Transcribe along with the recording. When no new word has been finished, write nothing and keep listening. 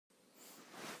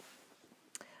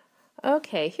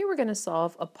Okay, here we're going to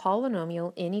solve a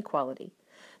polynomial inequality.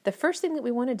 The first thing that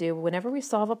we want to do whenever we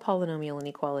solve a polynomial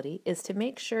inequality is to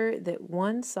make sure that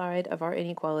one side of our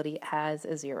inequality has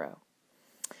a 0.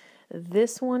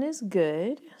 This one is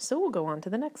good, so we'll go on to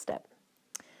the next step.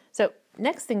 So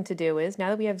next thing to do is, now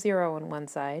that we have 0 on one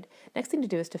side, next thing to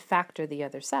do is to factor the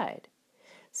other side.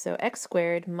 So x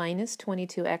squared minus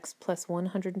 22x plus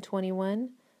 121,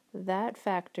 that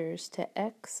factors to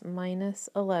x minus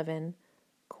 11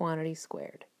 quantity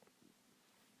squared.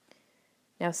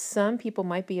 Now some people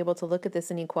might be able to look at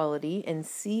this inequality and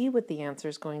see what the answer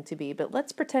is going to be, but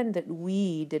let's pretend that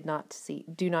we do not see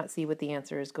what the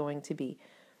answer is going to be.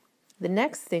 The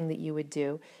next thing that you would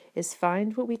do is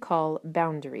find what we call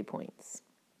boundary points.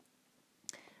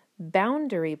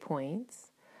 Boundary points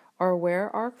are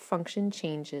where our function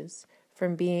changes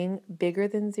from being bigger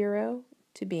than 0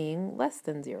 to being less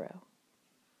than 0.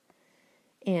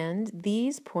 And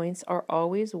these points are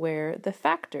always where the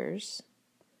factors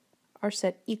are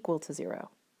set equal to 0.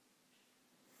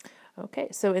 Okay,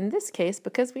 so in this case,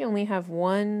 because we only have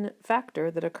one factor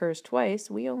that occurs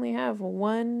twice, we only have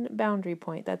one boundary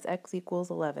point. That's x equals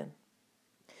 11.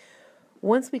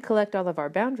 Once we collect all of our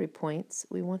boundary points,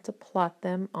 we want to plot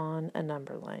them on a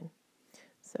number line.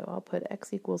 So I'll put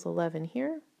x equals 11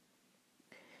 here,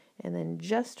 and then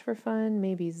just for fun,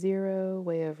 maybe 0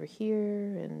 way over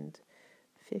here, and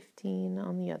 15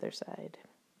 on the other side.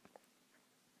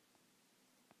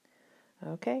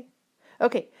 Okay,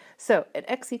 so at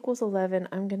x equals 11,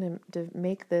 I'm going to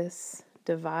make this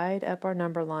divide up our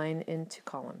number line into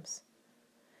columns.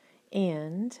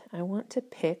 And I want to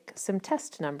pick some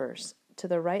test numbers to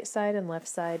the right side and left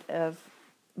side of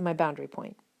my boundary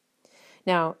point.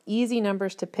 Now, easy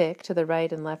numbers to pick to the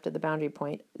right and left of the boundary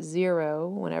point, 0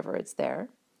 whenever it's there.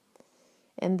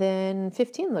 And then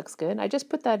 15 looks good. I just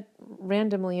put that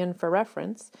randomly in for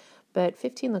reference, but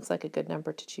 15 looks like a good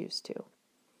number to choose too.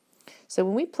 So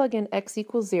when we plug in x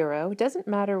equals 0, it doesn't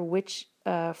matter which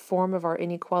form of our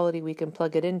inequality we can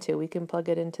plug it into. We can plug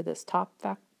it into this top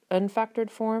unfactored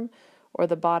form or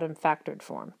the bottom factored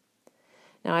form.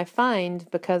 Now I find,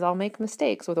 because I'll make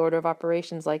mistakes with order of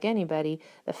operations like anybody,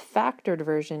 the factored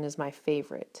version is my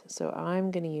favorite. So I'm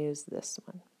going to use this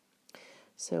one.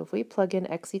 So if we plug in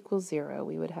x equals 0,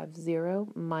 we would have 0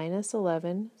 minus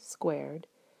 11 squared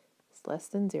is less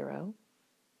than 0.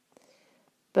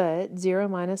 But 0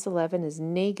 minus 11 is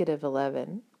negative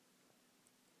 11.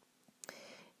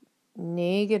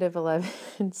 Negative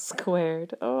 11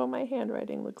 squared. Oh, my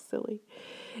handwriting looks silly.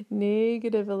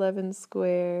 Negative 11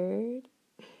 squared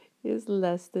is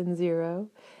less than 0.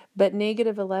 But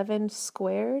negative 11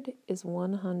 squared is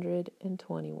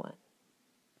 121.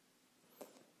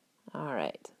 All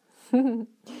right.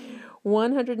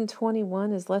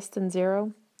 121 is less than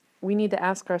 0. We need to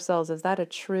ask ourselves, is that a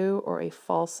true or a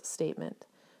false statement?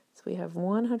 So we have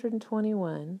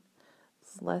 121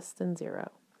 is less than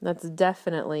 0. That's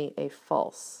definitely a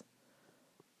false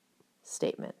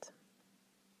statement.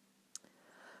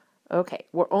 Okay,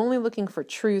 we're only looking for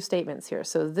true statements here.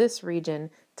 So this region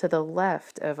to the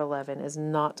left of 11 is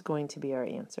not going to be our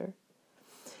answer.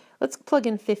 Let's plug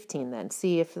in 15 then,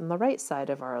 see if on the right side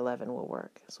of our 11 will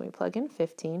work. So we plug in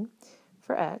 15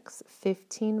 for x.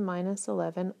 15 minus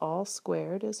 11 all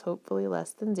squared is hopefully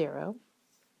less than 0.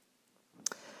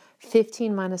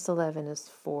 15 minus 11 is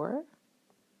 4.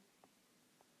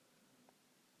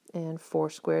 And 4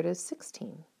 squared is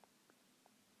 16.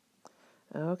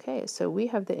 Okay, so we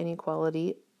have the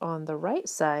inequality on the right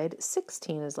side,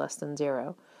 16 is less than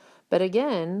 0. But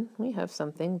again, we have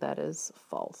something that is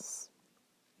false.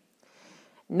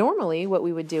 Normally, what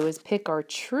we would do is pick our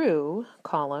true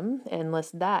column and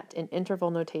list that in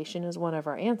interval notation as one of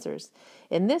our answers.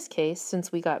 In this case,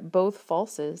 since we got both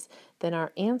falses, then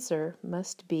our answer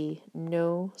must be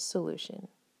no solution.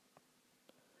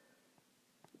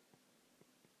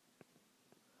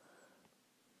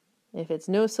 If it's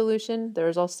no solution,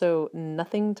 there's also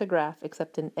nothing to graph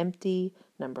except an empty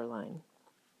number line.